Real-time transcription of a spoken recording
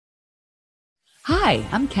Hi,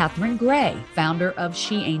 I'm Catherine Gray, founder of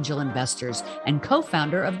She Angel Investors and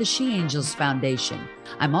co-founder of the She Angels Foundation.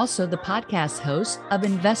 I'm also the podcast host of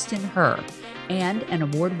Invest in Her and an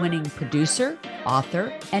award-winning producer,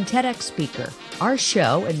 author, and TEDx speaker. Our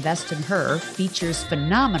show, Invest in Her, features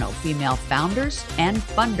phenomenal female founders and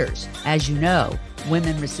funders. As you know,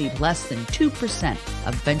 women receive less than 2%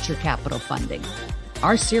 of venture capital funding.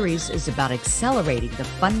 Our series is about accelerating the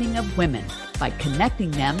funding of women by connecting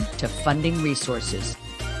them to funding resources.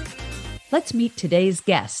 Let's meet today's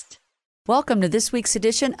guest. Welcome to this week's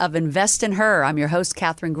edition of Invest in Her. I'm your host,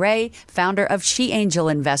 Catherine Gray, founder of She Angel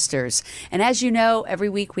Investors. And as you know, every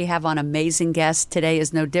week we have on amazing guests. Today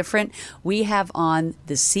is no different. We have on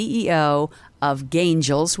the CEO of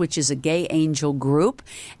Gaingels, which is a gay angel group.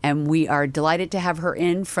 And we are delighted to have her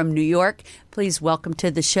in from New York. Please welcome to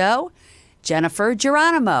the show, Jennifer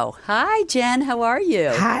Jeronimo. Hi, Jen. How are you?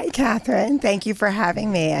 Hi, Catherine. Thank you for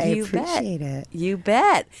having me. I appreciate it. You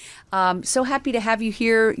bet. So happy to have you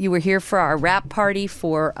here. You were here for our wrap party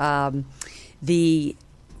for our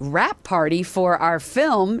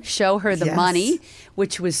film, Show Her the Money,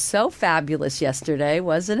 which was so fabulous yesterday,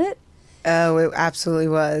 wasn't it? Oh, it absolutely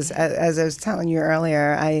was. As I was telling you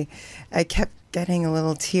earlier, I kept getting a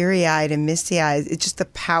little teary-eyed and misty-eyed. It's just the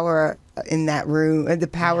power in that room, the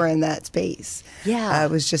power in that space. Yeah.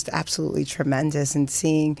 It was just absolutely tremendous. And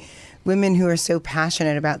seeing women who are so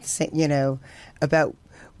passionate about the same, about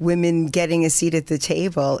women getting a seat at the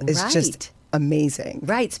table is just amazing.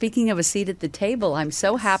 Right. Speaking of a seat at the table, I'm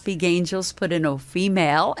so happy Gaingels put in a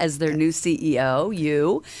female as their new CEO,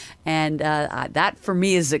 you. And that for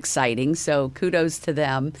me is exciting. So kudos to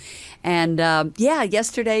them. And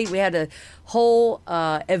yesterday we had a whole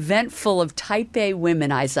event full of type A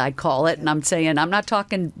women, as I call it. And I'm saying, I'm not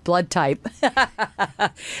talking blood type,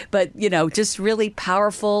 but, just really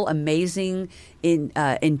powerful, amazing,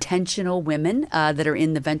 intentional women that are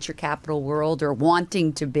in the venture capital world or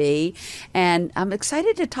wanting to be. And I'm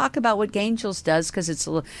excited to talk about what Gaingels does because it's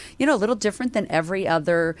a little different than every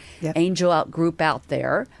other angel out group out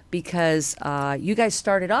there, because you guys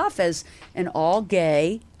started off as an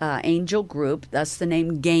all-gay angel group. That's the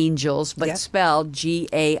name Gaingels, but spelled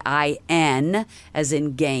Gain, as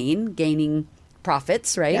in gaining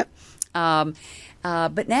profits, right? Yep.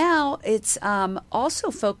 But now it's also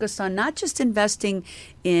focused on not just investing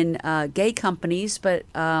in gay companies,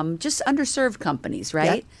 but just underserved companies,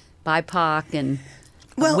 right? Yep. BIPOC and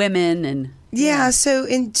women and... Yeah, so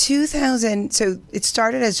in 2000, so it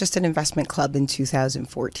started as just an investment club in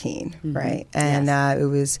 2014, right? And it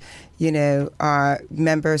was, our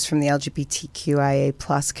members from the LGBTQIA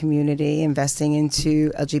plus community investing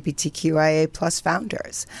into LGBTQIA plus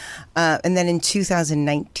founders. And then in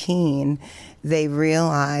 2019, they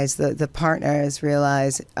realized, the partners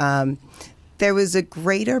realized there was a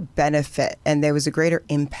greater benefit and there was a greater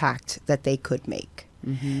impact that they could make.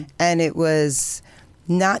 And it was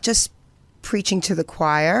not just preaching to the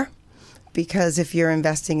choir, because if you're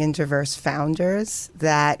investing in diverse founders,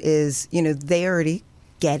 that is, they already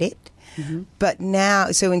get it. But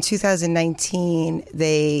now, so in 2019,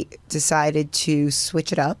 they decided to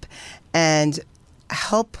switch it up and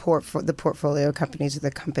help the portfolio companies or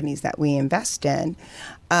the companies that we invest in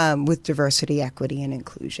with diversity, equity, and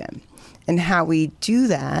inclusion. And how we do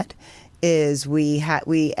that is we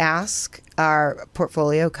ask our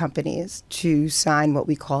portfolio companies to sign what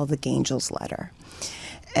we call the Gaingels letter.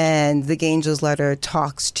 And the Gaingels letter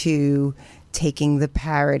talks to taking the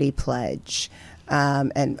parity pledge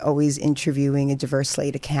and always interviewing a diverse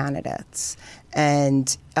slate of candidates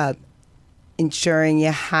and ensuring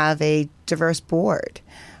you have a diverse board.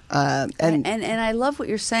 And I love what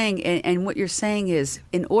you're saying. And what you're saying is,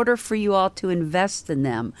 in order for you all to invest in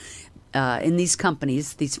them, in these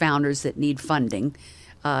companies, these founders that need funding,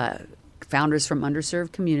 founders from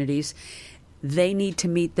underserved communities, they need to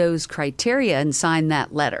meet those criteria and sign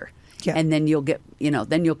that letter. Yeah. And then you'll get,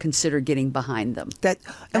 then you'll consider getting behind them.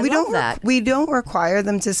 We don't require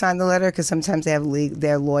them to sign the letter because sometimes they have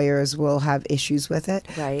their lawyers will have issues with it.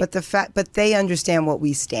 Right. But they understand what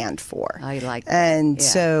we stand for. I like that. And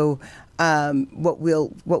so what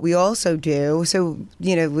we also do, so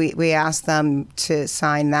we ask them to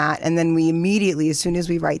sign that, and then we immediately, as soon as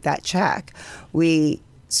we write that check, we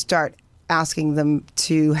start asking them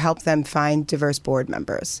to help them find diverse board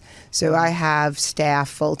members. So I have staff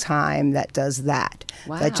full time that does that.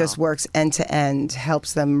 Wow. That just works end to end,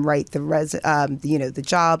 helps them write the the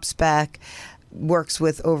job spec, works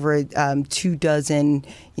with over 24,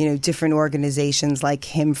 different organizations like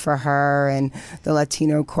Him for Her and the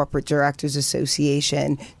Latino Corporate Directors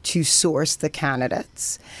Association to source the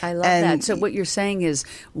candidates. I love that. So what you're saying is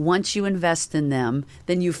once you invest in them,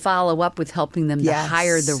 then you follow up with helping them to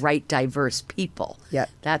hire the right diverse people. Yep.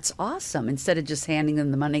 That's awesome. Instead of just handing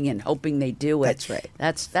them the money and hoping they do it. That's right.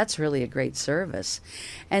 That's really a great service.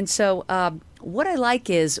 And so what I like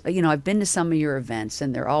is, I've been to some of your events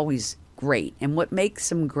and they're always great. And what makes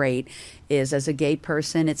them great is, as a gay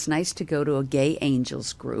person, it's nice to go to a gay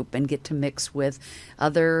angels group and get to mix with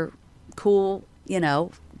other cool,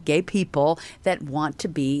 gay people that want to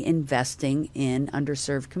be investing in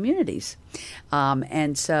underserved communities.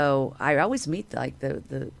 And so I always meet like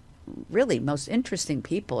the really most interesting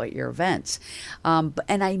people at your events.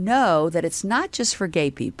 And I know that it's not just for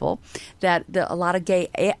gay people, that a lot of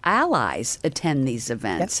gay allies attend these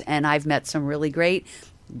events. Yep. And I've met some really great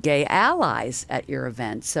gay allies at your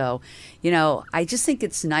event. So, I just think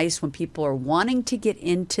it's nice when people are wanting to get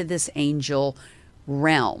into this angel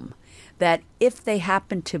realm, that if they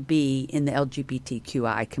happen to be in the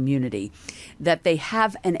LGBTQI community, that they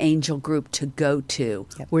have an angel group to go to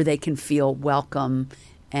where they can feel welcome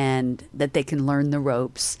and that they can learn the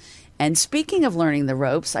ropes. And speaking of learning the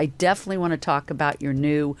ropes, I definitely want to talk about your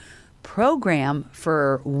new program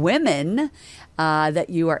for women that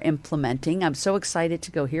you are implementing. I'm so excited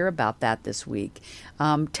to go hear about that this week.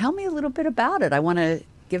 Tell me a little bit about it. I want to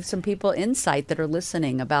give some people insight that are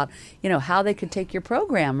listening about, how they could take your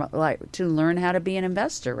program to learn how to be an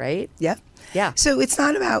investor, right? Yeah. Yeah. So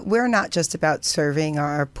we're not just about serving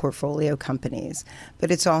our portfolio companies,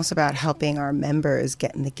 but it's also about helping our members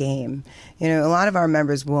get in the game. A lot of our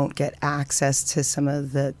members won't get access to some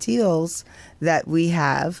of the deals that we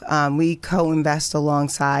have. We co-invest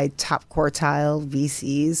alongside top quartile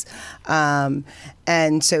VCs.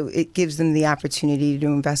 And so it gives them the opportunity to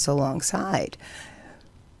invest alongside.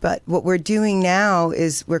 But what we're doing now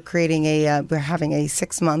is we're having a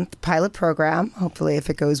 6-month pilot program. Hopefully, if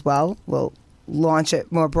it goes well, we'll launch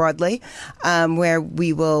it more broadly, where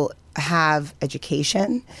we will have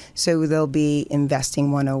education. So there'll be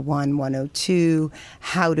investing 101, 102,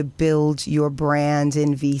 how to build your brand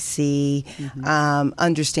in VC,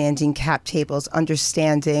 understanding cap tables,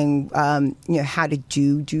 understanding how to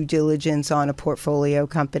do due diligence on a portfolio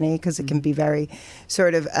company, because it can be very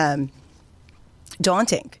sort of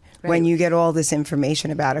daunting when you get all this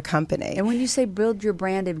information about a company. And when you say build your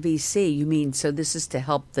brand in VC, you mean, so this is to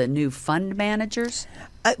help the new fund managers?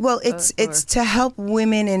 It's to help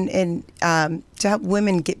women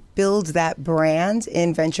build that brand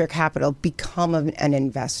in venture capital, become an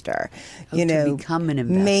investor. To become an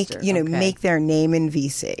investor. Make their name in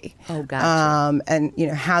VC. Oh, gotcha.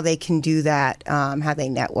 And how they can do that, how they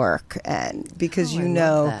network, and because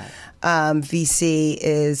VC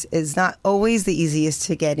is not always the easiest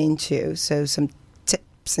to get into. So some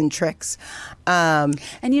tips and tricks. And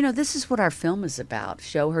this is what our film is about.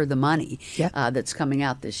 Show Her the Money. That's coming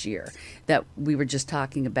out this year that we were just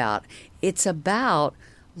talking about. It's about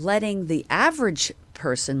letting the average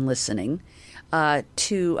person listening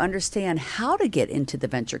to understand how to get into the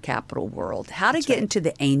venture capital world, how to get into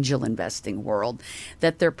the angel investing world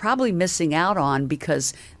that they're probably missing out on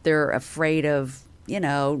because they're afraid of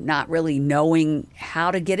not really knowing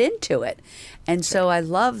how to get into it. And so I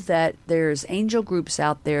love that there's angel groups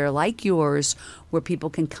out there like yours where people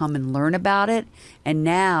can come and learn about it. And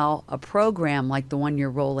now a program like the one you're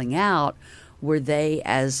rolling out where they,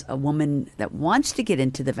 as a woman that wants to get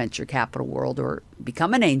into the venture capital world or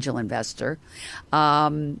become an angel investor,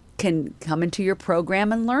 can come into your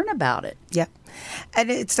program and learn about it. Yeah.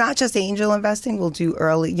 And it's not just angel investing. We'll do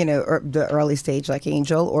early, the early stage like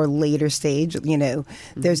angel, or later stage,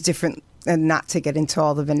 there's different, and not to get into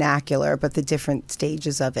all the vernacular, but the different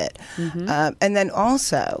stages of it. And then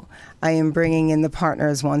also, I am bringing in the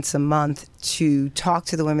partners once a month to talk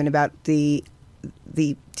to the women about the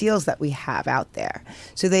deals that we have out there.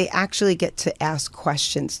 So they actually get to ask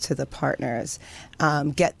questions to the partners,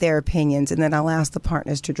 get their opinions, and then I'll ask the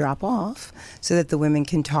partners to drop off so that the women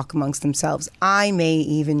can talk amongst themselves. I may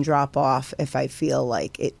even drop off if I feel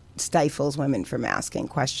like it stifles women from asking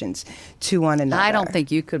questions to one another. I don't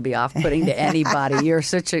think you could be off-putting to anybody. You're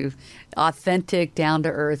such a authentic,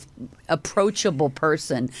 down-to-earth, approachable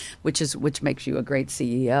person, which makes you a great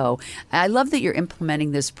CEO. I love that you're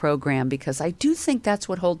implementing this program because I do think that's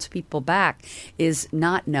what holds people back, is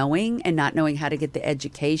not knowing how to get the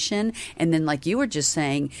education, and then, like you were just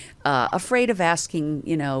saying, afraid of asking,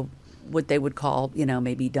 what they would call,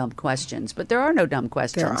 maybe dumb questions. But there are no dumb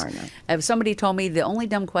questions. There are no. If somebody told me the only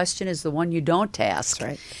dumb question is the one you don't ask. That's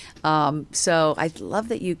right. So I love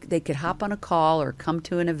that they could hop on a call or come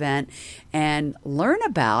to an event and learn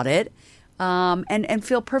about it. And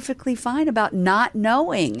feel perfectly fine about not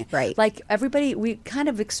knowing. Right. Like everybody, we kind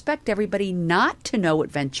of expect everybody not to know what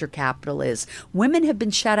venture capital is. Women have been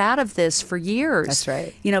shut out of this for years. That's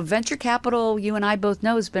right. You know, venture capital, you and I both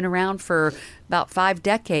know, has been around for about 5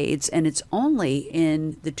 decades, and it's only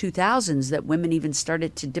in the 2000s that women even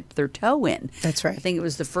started to dip their toe in. That's right. I think it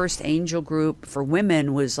was the first angel group for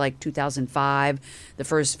women was like 2005. The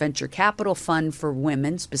first venture capital fund for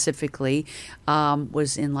women specifically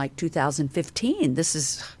was in like 2015. This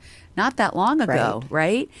is not that long ago,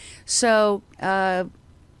 right? So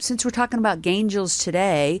since we're talking about Gaingels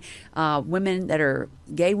today, women that are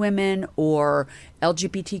gay women or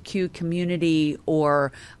LGBTQ community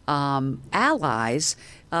or allies,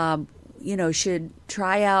 should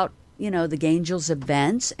try out, the Gaingels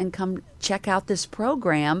events and come check out this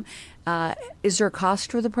program. Is there a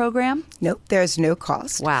cost for the program? Nope, there's no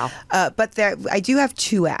cost. Wow. But I do have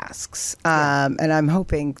 2 asks, and I'm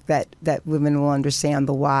hoping that women will understand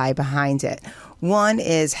the why behind it. One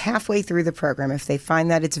is halfway through the program, if they find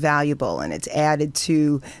that it's valuable and it's added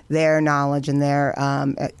to their knowledge and their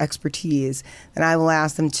expertise, then I will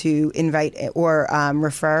ask them to invite or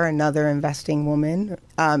refer another investing woman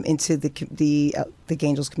into the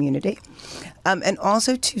Gaingels community. And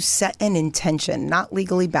also to set an intention, not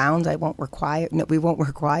legally bound. We won't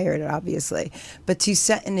require it, obviously, but to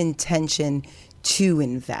set an intention to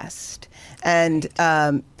invest. And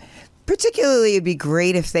particularly, it'd be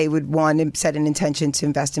great if they would want to set an intention to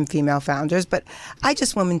invest in female founders. But I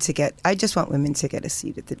just want women to get a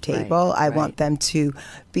seat at the table. I want them to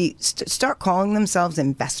start calling themselves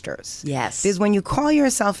investors. Yes, because when you call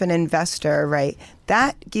yourself an investor, right,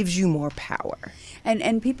 that gives you more power.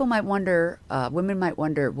 And people might wonder, women might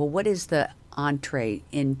wonder, well, what is the entree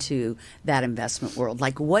into that investment world?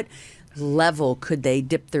 Like, what level could they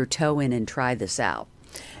dip their toe in and try this out?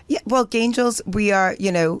 Yeah, well, Gaingels, we are,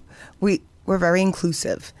 we're very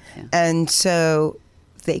inclusive. Yeah. And so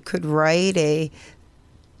they could write a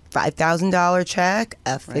 $5,000 check,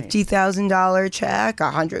 a $50,000 check,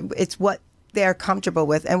 $100,000. It's what they're comfortable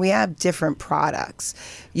with. And we have different products.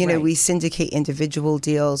 We syndicate individual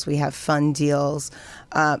deals. We have fund deals,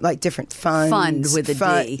 like different funds. Fund with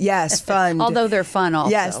a D. Yes, fund. Although they're fun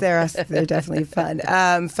also. Yes, they're definitely fun.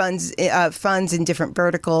 Funds in different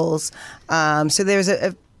verticals. So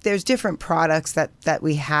there's different products that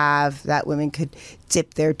we have that women could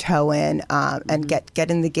dip their toe in and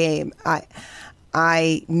get in the game.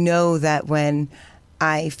 I know that when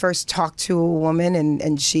I first talk to a woman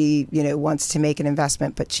and she, wants to make an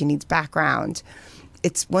investment, but she needs background.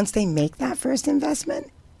 It's once they make that first investment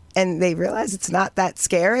and they realize it's not that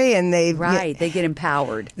scary and they get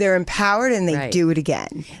empowered. They're empowered and they do it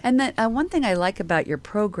again. And that one thing I like about your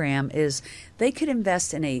program is they could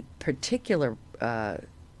invest in a particular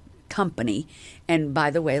company. And by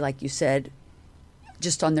the way, like you said,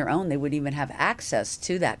 just on their own, they wouldn't even have access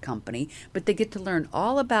to that company, but they get to learn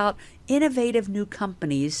all about innovative new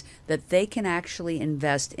companies that they can actually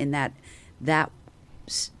invest in that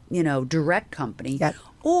direct company. Yep.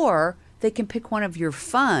 Or they can pick one of your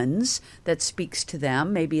funds that speaks to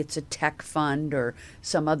them. Maybe it's a tech fund or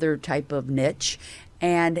some other type of niche,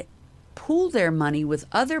 and pool their money with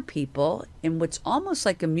other people in what's almost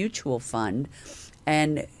like a mutual fund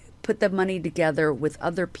and put the money together with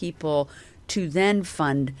other people to then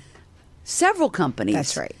fund several companies.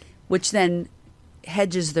 That's right. Which then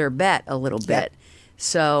hedges their bet a little bit.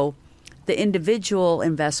 So the individual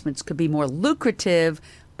investments could be more lucrative,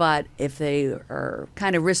 but if they are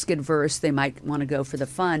kind of risk adverse, they might want to go for the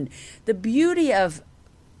fund. The beauty of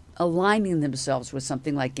aligning themselves with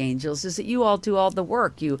something like Gaingels is that you all do all the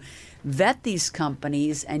work. You vet these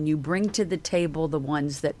companies and you bring to the table the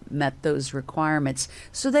ones that met those requirements,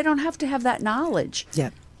 so they don't have to have that knowledge. Yeah.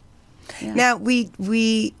 Now, we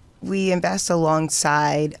invest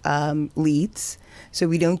alongside leads, so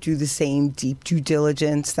we don't do the same deep due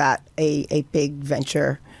diligence that a big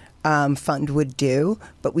venture fund would do,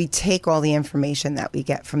 but we take all the information that we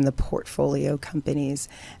get from the portfolio companies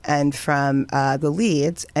and from the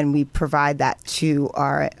leads, and we provide that to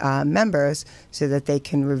our members so that they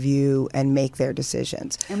can review and make their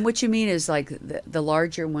decisions. And what you mean is like the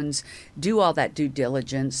larger ones do all that due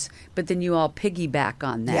diligence, but then you all piggyback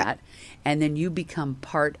on that, and then you become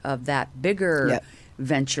part of that bigger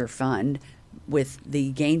venture fund with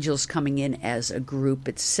the Gaingels coming in as a group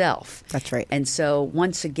itself. That's right. And so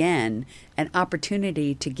once again, an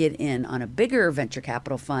opportunity to get in on a bigger venture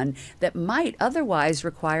capital fund that might otherwise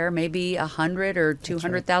require maybe $100,000 or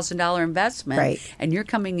 $200,000 investment. Right. And you're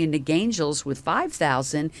coming into Gaingels with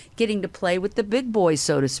 $5,000, getting to play with the big boys,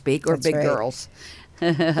 so to speak, or That's big right. girls.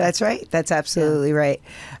 That's right. That's absolutely right.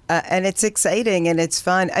 And it's exciting and it's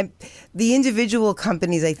fun. The individual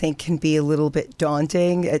companies, I think, can be a little bit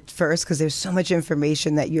daunting at first because there's so much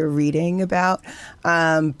information that you're reading about.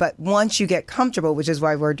 But once you get comfortable, which is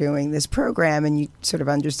why we're doing this program, and you sort of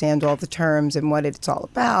understand all the terms and what it's all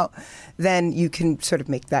about, then you can sort of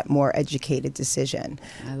make that more educated decision.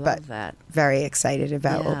 I love that. Very excited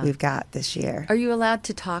about Yeah. what we've got this year. Are you allowed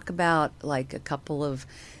to talk about like a couple of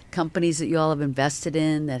companies that you all have invested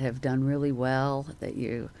in that have done really well that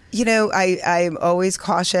you... You know, I'm always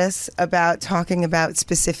cautious about talking about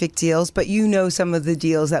specific deals, but you know some of the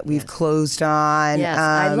deals that we've closed on. Yes,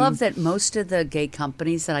 I love that most of the gay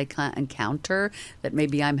companies that I encounter, that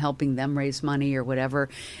maybe I'm helping them raise money or whatever,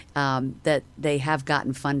 that they have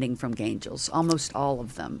gotten funding from Gaingels, almost all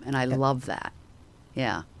of them, and I love that.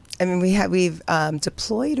 Yeah. I mean, we've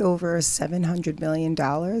deployed over $700 million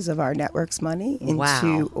of our network's money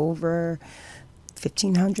into over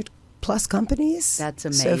 1,500 plus companies. That's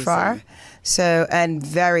amazing. So far. So, and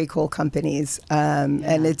very cool companies. And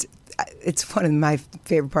it's one of my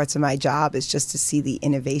favorite parts of my job is just to see the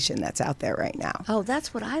innovation that's out there right now. Oh,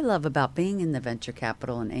 that's what I love about being in the venture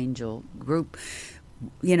capital and angel group.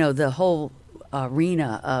 You know, the whole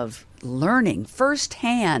arena of learning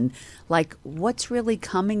firsthand, like what's really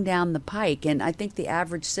coming down the pike. And I think the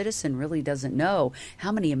average citizen really doesn't know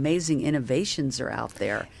how many amazing innovations are out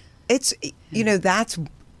there. It's, you know, that's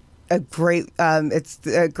a great, it's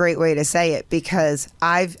a great way to say it because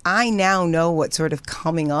I now know what's sort of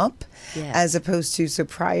coming up as opposed to, so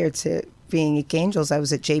prior to being at Gaingels, I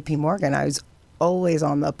was at JP Morgan. I was always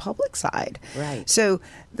on the public side. Right. So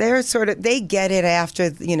they're sort of, they get it after,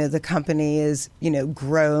 you know, the company is, you know,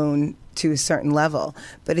 grown to a certain level.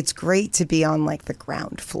 But it's great to be on like the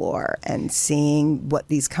ground floor and seeing what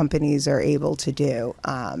these companies are able to do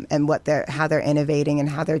and how they're innovating and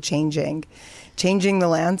how they're changing the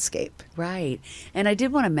landscape. Right. And I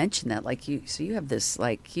did want to mention that, like you have this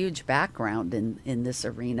like huge background in this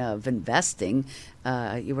arena of investing.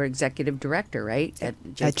 You were executive director, right? At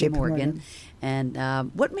JP Morgan.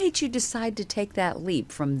 And what made you decide to take that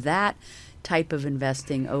leap from that type of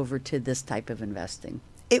investing over to this type of investing?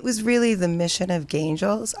 It was really the mission of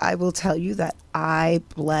Gaingels. I will tell you that I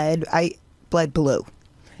bled blue.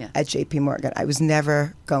 At JP Morgan. I was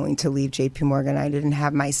never going to leave JP Morgan. I didn't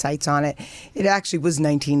have my sights on it. It actually was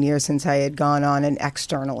 19 years since I had gone on an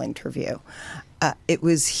external interview. It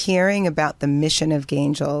was hearing about the mission of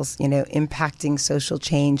Gaingels, you know, impacting social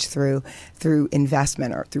change through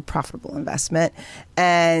investment or through profitable investment,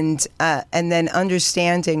 and then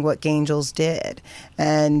understanding what Gaingels did,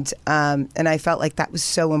 and I felt like that was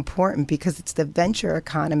so important because it's the venture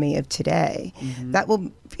economy of today that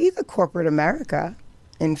will be the corporate America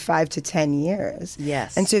in 5 to 10 years.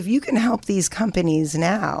 Yes. And so if you can help these companies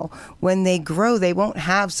now, when they grow, they won't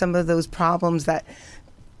have some of those problems that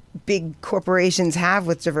big corporations have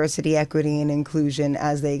with diversity, equity, and inclusion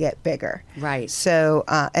as they get bigger. Right. So,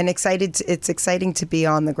 and it's exciting to be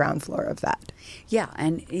on the ground floor of that. Yeah,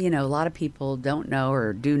 and you know, a lot of people don't know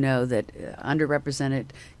or do know that underrepresented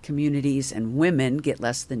communities and women get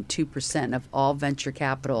less than 2% of all venture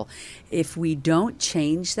capital. If we don't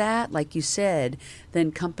change that, like you said,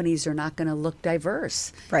 then companies are not going to look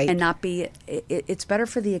diverse. Right. And not be, it's better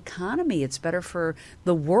for the economy. It's better for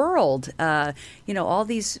the world. You know, all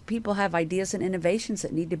these people have ideas and innovations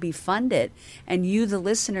that need to be funded. And you, the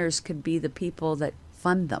listeners, could be the people that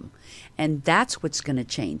fund them. And that's what's going to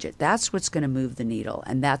change it. That's what's going to move the needle.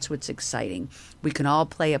 And that's what's exciting. We can all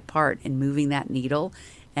play a part in moving that needle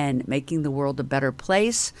and making the world a better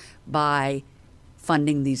place by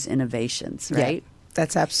funding these innovations, right? Yeah,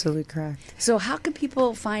 that's absolutely correct. So how can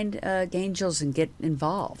people find Gaingels and get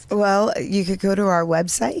involved? Well, you could go to our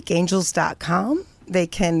website, gaingels.com. They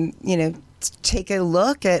can, you know, take a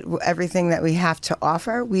look at everything that we have to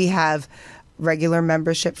offer. We have regular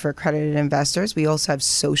membership for accredited investors. We also have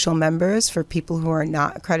social members for people who are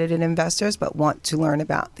not accredited investors but want to learn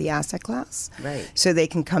about the asset class. Right. So they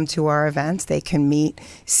can come to our events. They can meet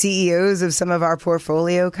CEOs of some of our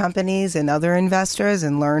portfolio companies and other investors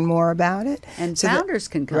and learn more about it. And so founders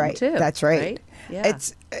can come too. That's right. Yeah.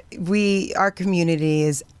 Our community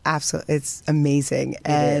is absolutely, it's amazing.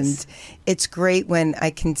 It's great when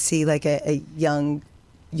I can see like a young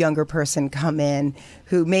younger person come in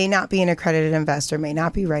who may not be an accredited investor, may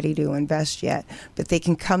not be ready to invest yet, but they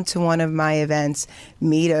can come to one of my events,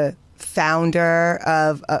 meet a founder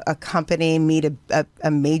of a company, meet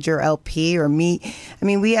a major LP, or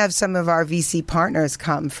we have some of our VC partners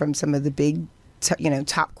come from some of the big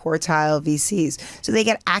top quartile VCs, so they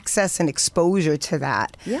get access and exposure to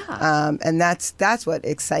that. And that's what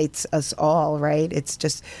excites us all, right? It's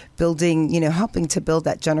just building, helping to build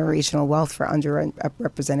that generational wealth for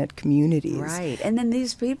underrepresented communities. Right, and then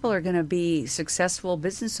these people are going to be successful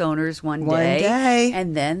business owners one day,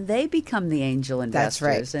 and then they become the angel investors.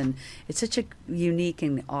 That's right. And it's such a unique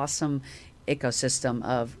and awesome ecosystem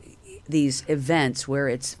of these events where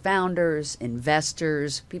it's founders,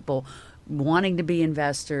 investors, people wanting to be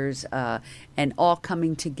investors, and all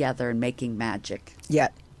coming together and making magic.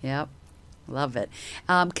 Yep. Love it.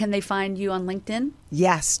 Can they find you on LinkedIn?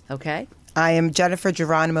 Yes. Okay. I am Jennifer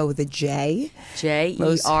Jeronimo with a J.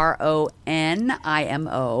 Jeronimo.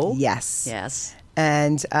 Yes.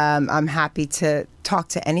 And I'm happy to talk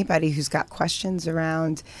to anybody who's got questions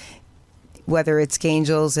around whether it's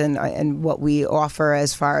Gaingels and what we offer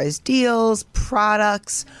as far as deals,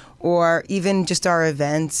 products, or even just our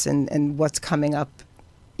events and what's coming up,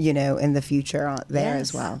 in the future there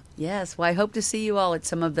as well. Yes. Well, I hope to see you all at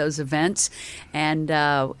some of those events. And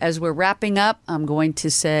as we're wrapping up, I'm going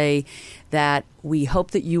to say that we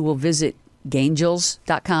hope that you will visit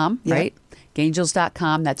Gaingels.com, right?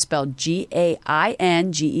 Gaingels.com. That's spelled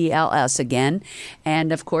Gaingels again.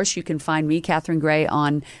 And of course, you can find me, Catherine Gray,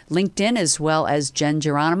 on LinkedIn, as well as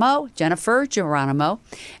Jennifer Jeronimo.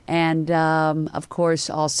 And of course,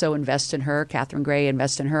 also Invest in Her, Catherine Gray,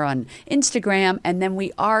 Invest in Her on Instagram. And then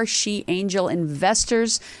we are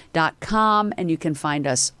SheAngelInvestors.com. And you can find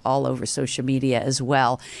us all over social media as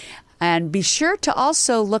well. And be sure to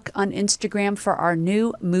also look on Instagram for our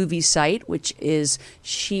new movie site, which is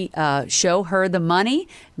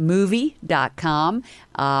showherthemoneymovie.com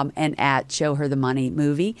and at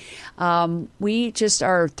showherthemoneymovie. We just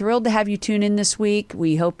are thrilled to have you tune in this week.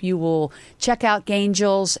 We hope you will check out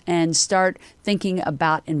Gaingels and start thinking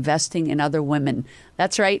about investing in other women.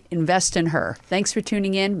 That's right, invest in her. Thanks for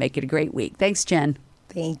tuning in. Make it a great week. Thanks, Jen.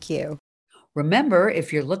 Thank you. Remember,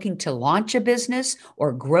 if you're looking to launch a business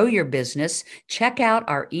or grow your business, check out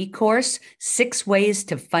our e-course, 6 Ways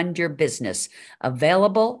to Fund Your Business,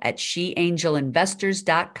 available at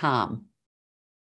SheAngelInvestors.com.